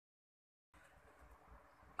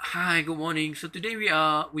Hi, good morning. So today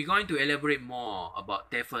we're going to elaborate more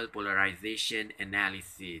about Tafel polarization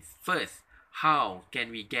analysis. First, how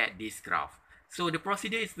can we get this graph? So the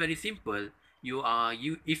procedure is very simple.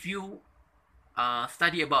 If you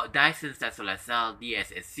study about Dyson Stasolasal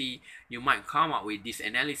DSSC, you might come up with this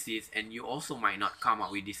analysis, and you also might not come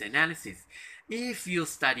up with this analysis. If you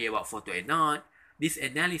study about photoanode, this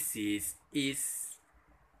analysis is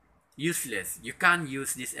useless. You can't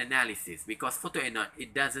use this analysis because photoanode,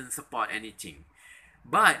 it doesn't support anything.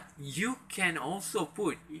 But you can also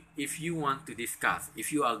put, if you want to discuss,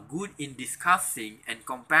 if you are good in discussing and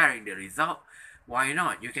comparing the result, why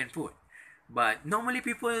not? You can put. But normally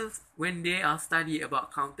people, when they are study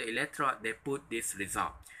about counter electrode, they put this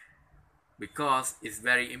result because it's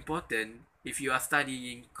very important. If you are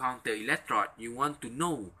studying counter electrode, you want to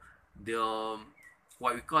know the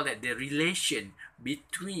what we call that the relation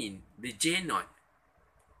between the J naught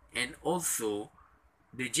and also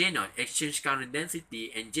the J naught exchange current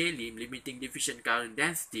density and J lim limiting diffusion current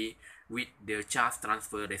density with the charge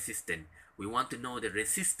transfer resistance. We want to know the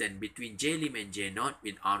resistance between J lim and J naught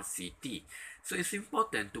with RCT. So it's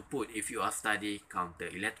important to put if you are studying counter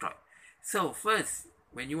electrode. So first,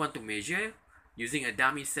 when you want to measure using a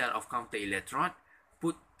dummy cell of counter electrode,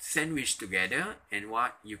 put sandwich together, and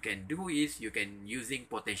what you can do is you can using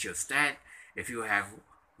potential stat. If you have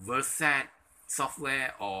Versat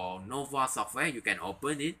software or Nova software, you can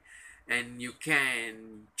open it and you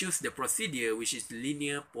can choose the procedure, which is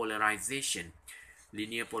linear polarization.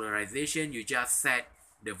 Linear polarization, you just set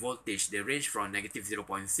the voltage, the range from negative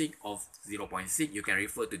 0.6 of 0.6. You can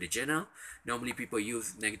refer to the journal. Normally people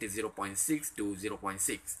use negative 0.6 to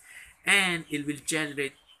 0.6, and it will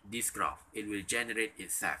generate this graph. It will generate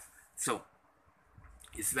itself. So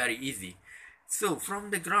it's very easy. So from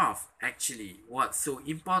the graph, actually, what's so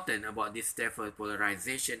important about this Tafel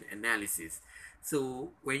polarization analysis?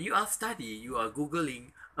 So when you are studying, you are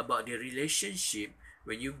Googling about the relationship.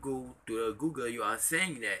 When you go to Google, you are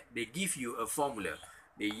saying that they give you a formula.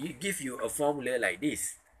 They give you a formula like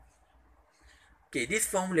this. Okay, this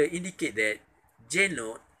formula indicate that J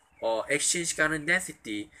naught or exchange current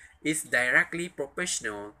density is directly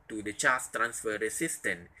proportional to the charge transfer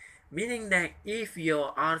resistance, meaning that if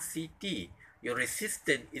your RCT, your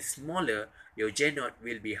resistance is smaller, your J naught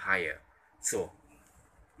will be higher. So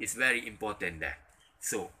it's very important that.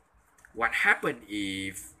 So what happened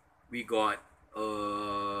if we got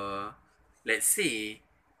let's say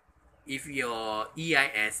if your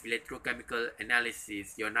EIS electrochemical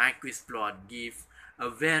analysis, your Nyquist plot give a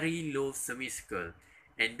very low semicircle,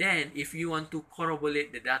 and then if you want to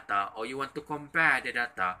corroborate the data or you want to compare the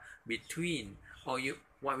data between, or you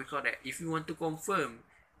what we call that, if you want to confirm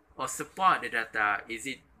or support the data, is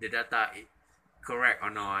it the data correct or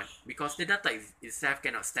not, because the data itself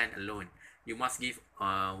cannot stand alone. You must give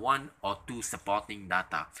one or two supporting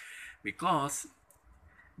data, because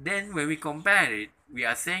then when we compare it, we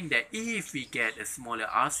are saying that if we get a smaller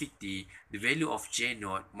RCT, the value of J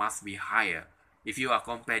naught must be higher. If you are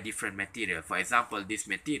compare different material, for example, this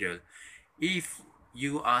material, if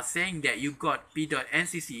you are saying that you got P dot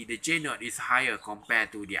NCC, the J naught is higher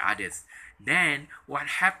compared to the others. Then what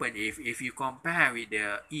happen if you compare with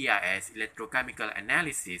the EIS electrochemical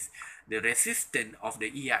analysis, the resistance of the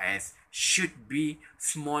EIS should be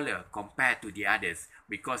smaller compared to the others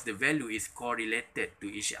because the value is correlated to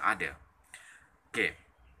each other. Okay.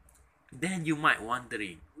 Then you might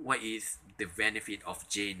wondering what is the benefit of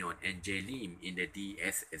J naught and J lim in the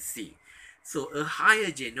DSSC. So a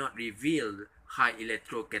higher J naught reveals high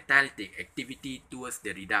electrocatalytic activity towards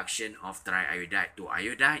the reduction of triiodide to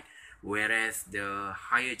iodide, whereas the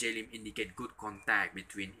higher J lim indicate good contact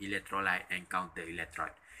between electrolyte and counter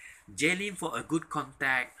electrode. J lim for a good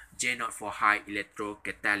contact, J naught for high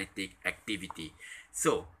electrocatalytic activity.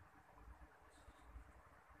 So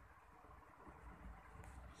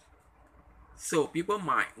people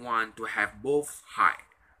might want to have both high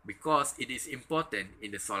because it is important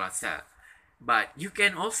in the solar cell. But you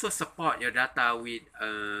can also support your data with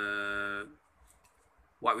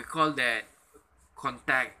what we call that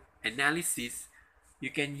contact analysis.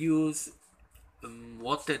 You can use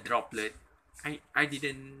water droplet. I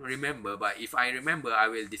didn't remember, but if I remember, I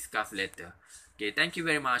will discuss later. Okay, thank you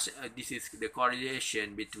very much. This is the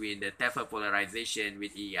correlation between the Tafel polarization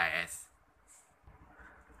with EIS.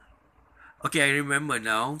 Okay, I remember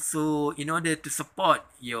now. So in order to support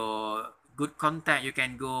your good contact, you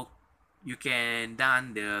can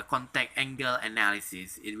done the contact angle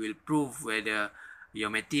analysis. It will prove whether your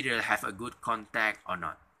material have a good contact or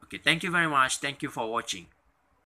not. Okay, thank you very much. Thank you for watching.